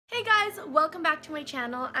guys, welcome back to my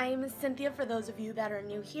channel. I'm Cynthia for those of you that are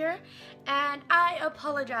new here, and I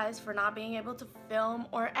apologize for not being able to film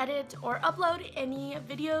or edit or upload any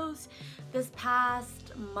videos this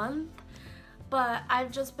past month, but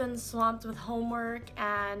I've just been swamped with homework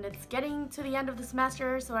and it's getting to the end of the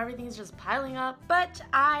semester, so everything's just piling up. But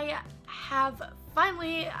I have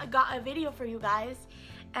finally got a video for you guys,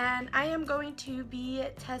 and I am going to be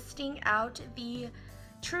testing out the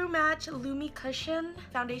True Match Lumi Cushion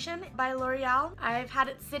Foundation by L'Oreal. I've had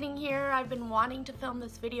it sitting here. I've been wanting to film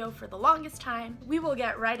this video for the longest time. We will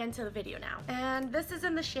get right into the video now. And this is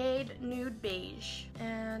in the shade Nude Beige.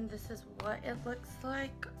 And this is what it looks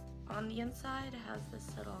like on the inside. It has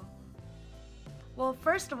this little... Well,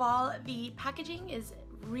 first of all, the packaging is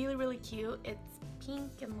really cute. It's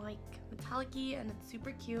pink and like metallic-y, and it's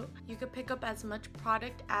super cute. You could pick up as much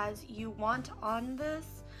product as you want on this.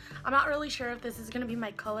 I'm not really sure if this is going to be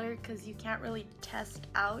my color because you can't really test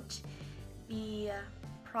out the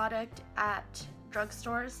product at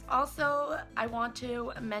drugstores. Also, I want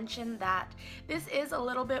to mention that this is a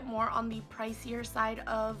little bit more on the pricier side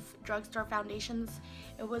of drugstore foundations.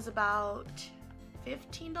 It was about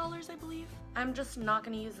 $15, I believe. I'm just not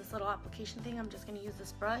going to use this little application thing. I'm just going to use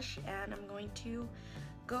this brush, and I'm going to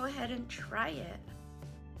go ahead and try it.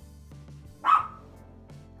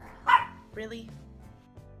 Really?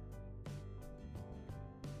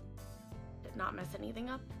 Did not mess anything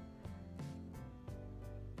up.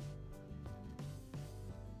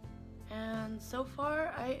 And so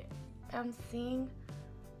far I am seeing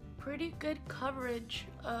pretty good coverage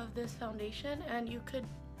of this foundation, and you could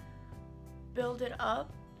build it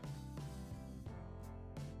up.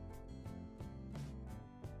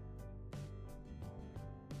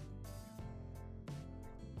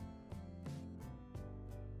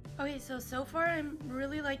 Okay, so far I'm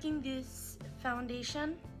really liking this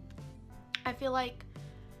foundation. I feel like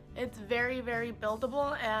it's very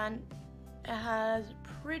buildable and it has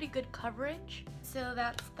pretty good coverage. So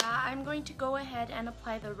that's that. I'm going to go ahead and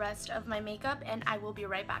apply the rest of my makeup, and I will be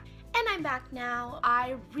right back. And I'm back now.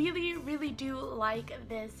 I really do like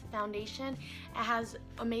this foundation. It has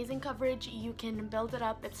amazing coverage. You can build it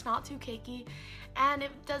up. It's not too cakey, and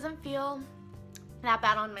it doesn't feel that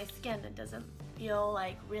bad on my skin. It doesn't feel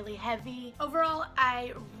like really heavy. Overall,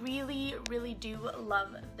 I really do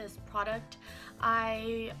love this product.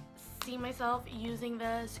 I see myself using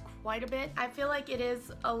this quite a bit. I feel like it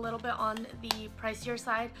is a little bit on the pricier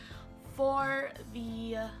side for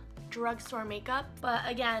the drugstore makeup, but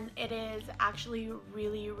again, it is actually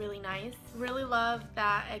really nice. Really love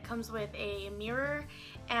that it comes with a mirror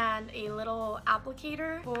and a little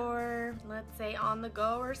applicator for, let's say, on the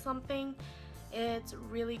go or something. It's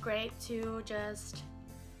really great to just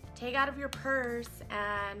take out of your purse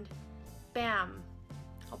and bam,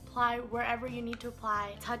 apply wherever you need to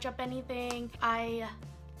apply, touch up anything. I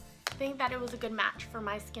think that it was a good match for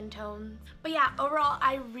my skin tone. But yeah, overall,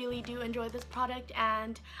 I really do enjoy this product,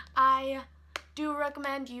 and I do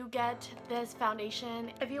recommend you get this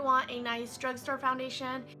foundation if you want a nice drugstore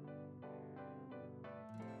foundation.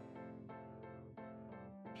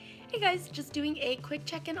 Hey guys, just doing a quick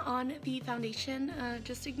check-in on the foundation.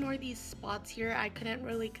 Just ignore these spots here. I couldn't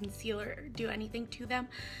really conceal or do anything to them,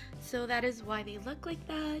 so that is why they look like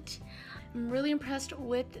that. I'm really impressed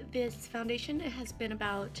with this foundation. It has been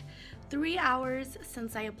about 3 hours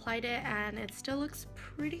since I applied it, and it still looks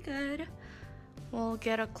pretty good. We'll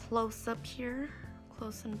get a close-up here,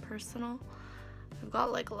 close and personal. I've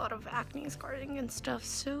got like a lot of acne scarring and stuff,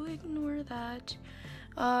 so ignore that.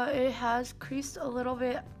 It has creased a little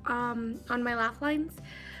bit on my laugh lines,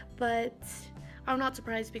 but I'm not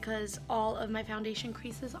surprised because all of my foundation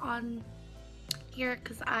creases on here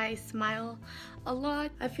because I smile a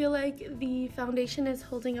lot. I feel like the foundation is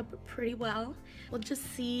holding up pretty well. We'll just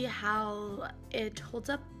see how it holds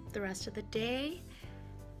up the rest of the day.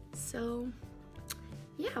 So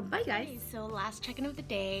yeah, bye guys. Okay, so last check-in of the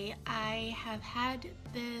day. I have had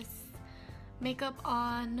this makeup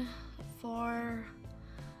on for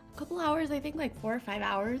a couple hours, I think like 4 or 5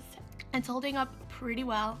 hours. It's holding up pretty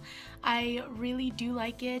well. I really do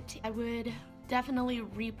like it. I would definitely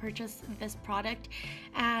repurchase this product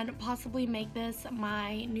and possibly make this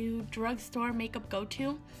my new drugstore makeup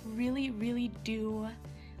go-to. Really do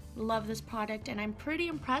love this product, and I'm pretty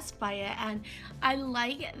impressed by it, and I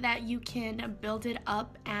like that you can build it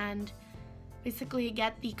up and basically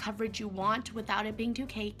get the coverage you want without it being too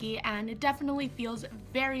cakey, and it definitely feels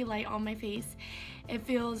very light on my face. It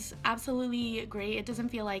feels absolutely great. It doesn't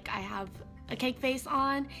feel like I have a cake face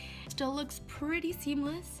on. It still looks pretty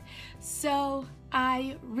seamless, so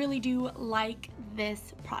I really do like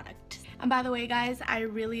this product. And by the way, guys, I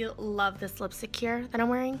really love this lipstick here that I'm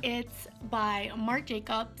wearing. It's by Marc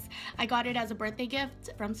Jacobs. I got it as a birthday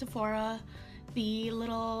gift from Sephora. The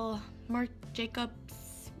little Marc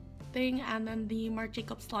Jacobs thing and then the Marc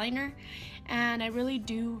Jacobs liner. And I really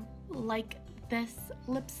do like this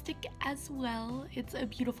lipstick as well. It's a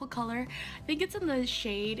beautiful color. I think it's in the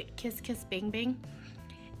shade Kiss Kiss Bang Bang.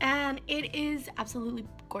 And it is absolutely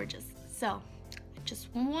gorgeous. So I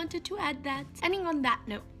just wanted to add that. Ending on that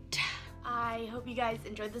note, I hope you guys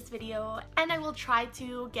enjoyed this video, and I will try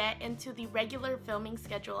to get into the regular filming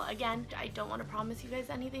schedule again. I don't want to promise you guys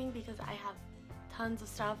anything because I have tons of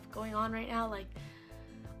stuff going on right now, like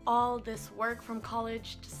all this work from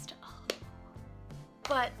college, just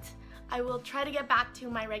but I will try to get back to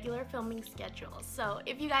my regular filming schedule. So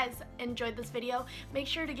if you guys enjoyed this video, make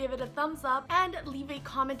sure to give it a thumbs up and leave a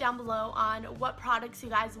comment down below on what products you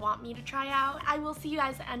guys want me to try out. I will see you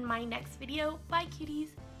guys in my next video. Bye, cuties.